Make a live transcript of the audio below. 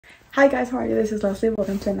Hi guys, how are you? This is Leslie.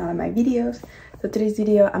 Welcome to another of my videos. So today's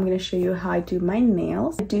video, I'm going to show you how I do my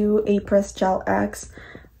nails. I do Apres Gel X.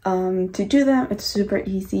 To do them, it's super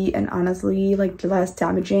easy and honestly like less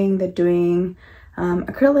damaging than doing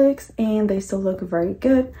acrylics, and they still look very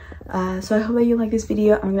good. So I hope that you like this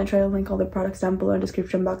video. I'm going to try to link all the products down below in the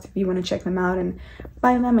description box if you want to check them out and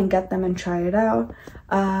buy them and get them and try it out.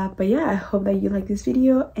 But yeah, I hope that you like this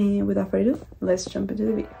video, and without further ado, let's jump into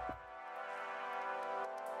the video.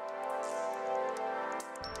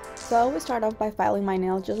 So I always start off by filing my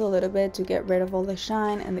nails just a little bit to get rid of all the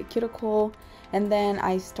shine and the cuticle, and then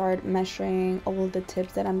I start measuring all the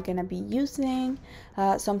tips that I'm gonna be using.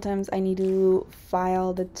 Sometimes I need to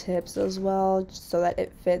file the tips as well so that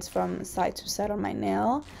it fits from side to side on my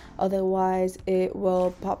nail, otherwise it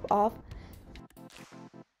will pop off.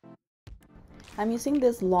 I'm using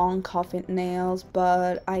these long coffin nails,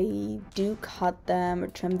 but I do cut them or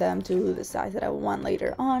trim them to the size that I want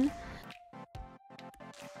later on.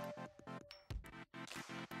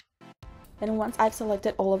 And once I've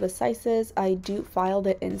selected all of the sizes, I do file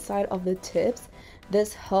the inside of the tips.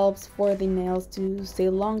 This helps for the nails to stay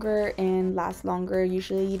longer and last longer.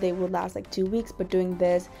 Usually they will last like 2 weeks, but doing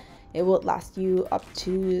this, it will last you up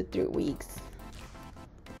to 3 weeks.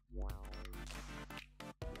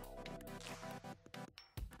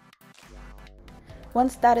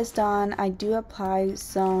 Once that is done, I do apply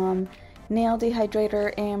some nail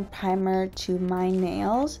dehydrator and primer to my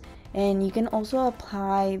nails. And you can also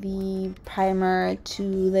apply the primer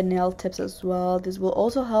to the nail tips as well. This will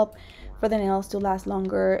also help for the nails to last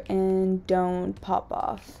longer and don't pop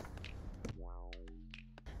off.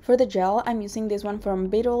 For the gel, I'm using this one from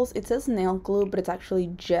Beetles. It says nail glue, but it's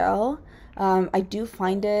actually gel. I do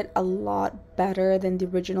find it a lot better than the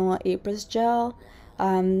original Apres gel.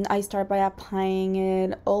 I start by applying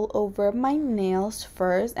it all over my nails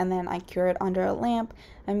first, and then I cure it under a lamp.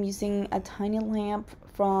 I'm using a tiny lamp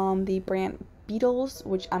from the brand Beetles,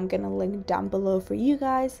 which I'm gonna link down below for you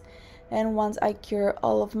guys. And once I cure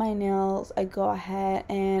all of my nails, I go ahead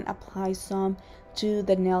and apply some to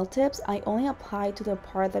the nail tips. I only apply to the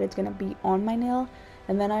part that it's gonna be on my nail,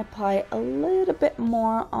 and then I apply a little bit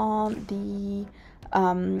more on the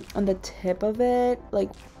tip of it, like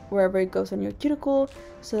wherever it goes on your cuticle,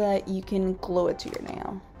 so that you can glue it to your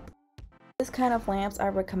nail. This kind of lamps, I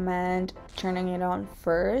recommend turning it on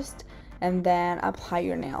first and then apply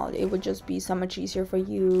your nail. It would just be so much easier for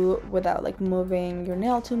you without like moving your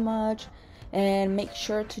nail too much. And make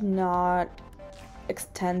sure to not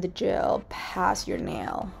extend the gel past your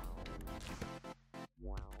nail.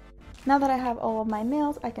 Now that I have all of my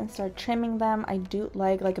nails, I can start trimming them. I do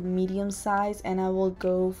like a medium size, and I will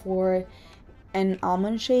go for an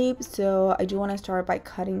almond shape. So I do want to start by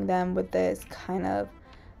cutting them with this kind of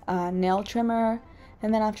nail trimmer.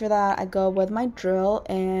 And then after that, I go with my drill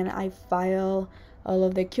and I file all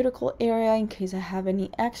of the cuticle area in case I have any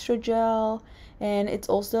extra gel. And it's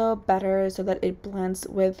also better so that it blends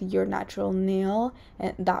with your natural nail,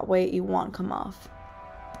 and that way it won't come off.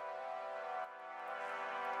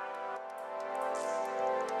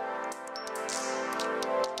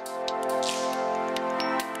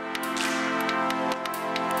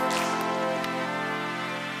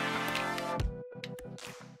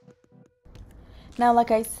 Now,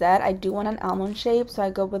 like I said, I do want an almond shape, so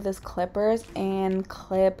I go with these clippers and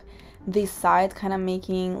clip the sides, kind of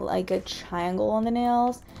making like a triangle on the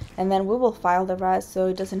nails, and then we will file the rest so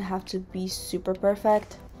it doesn't have to be super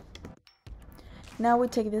perfect. Now we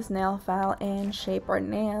take this nail file and shape our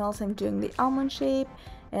nails. I'm doing the almond shape,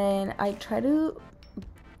 and I try to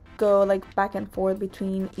go like back and forth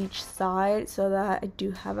between each side so that I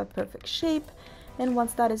do have a perfect shape. And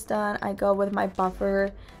once that is done, I go with my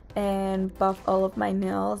buffer and buff all of my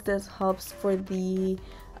nails. This helps for the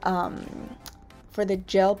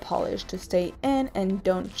gel polish to stay in and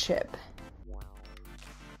don't chip.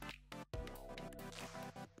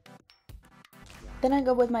 Then I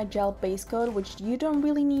go with my gel base coat, which you don't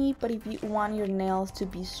really need, but if you want your nails to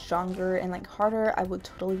be stronger and like harder, I would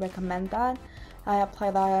totally recommend that. I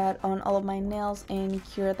apply that on all of my nails and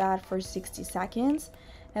cure that for 60 seconds.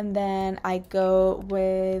 And then I go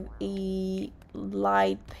with a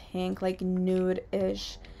light pink, like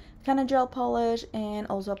nude-ish kind of gel polish, and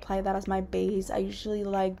also apply that as my base. I usually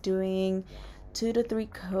like doing 2 to 3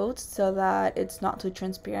 coats so that it's not too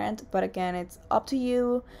transparent, but again, it's up to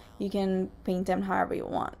you. You can paint them however you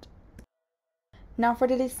want. Now for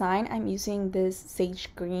the design, I'm using this sage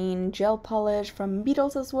green gel polish from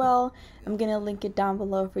Beetles as well. I'm gonna link it down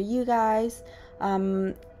below for you guys.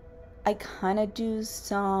 I kind of do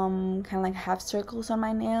some kind of like half circles on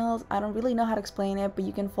my nails. I don't really know how to explain it, but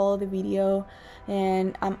you can follow the video,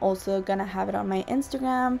 and I'm also gonna have it on my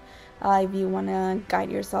Instagram if you want to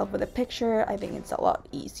guide yourself with a picture. I think it's a lot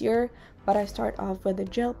easier, but I start off with the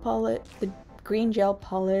gel polish, the green gel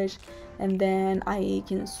polish, and then I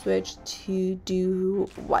can switch to do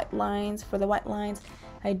white lines. For the white lines,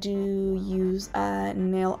 I do use a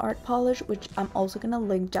nail art polish, which I'm also gonna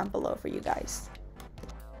link down below for you guys.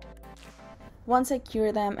 Once I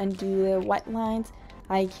cure them and do the white lines,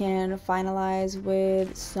 I can finalize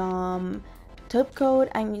with some top coat.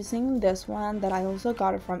 I'm using this one that I also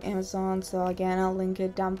got it from Amazon, so again I'll link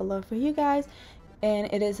it down below for you guys.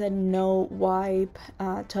 And it is a no wipe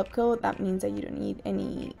top coat. That means that you don't need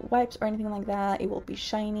any wipes or anything like that. It will be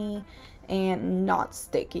shiny and not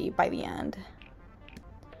sticky by the end.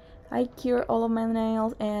 I cure all of my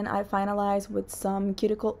nails and I finalize with some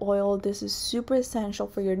cuticle oil. This is super essential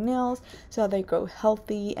for your nails so they grow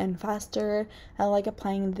healthy and faster. I like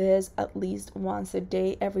applying this at least once a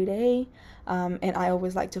day, every day, and I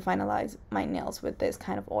always like to finalize my nails with this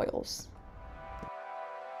kind of oils.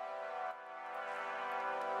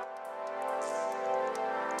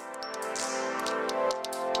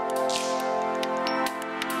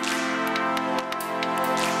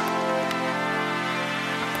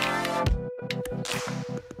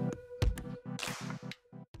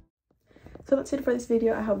 So that's it for this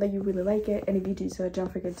video. I hope that you really like it, and if you do so,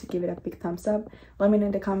 don't forget to give it a big thumbs up. Let me know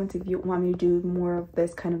in the comments if you want me to do more of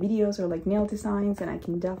this kind of videos or like nail designs, and I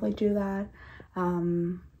can definitely do that.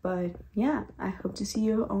 But yeah, I hope to see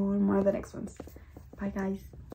you on one of the next ones. Bye guys.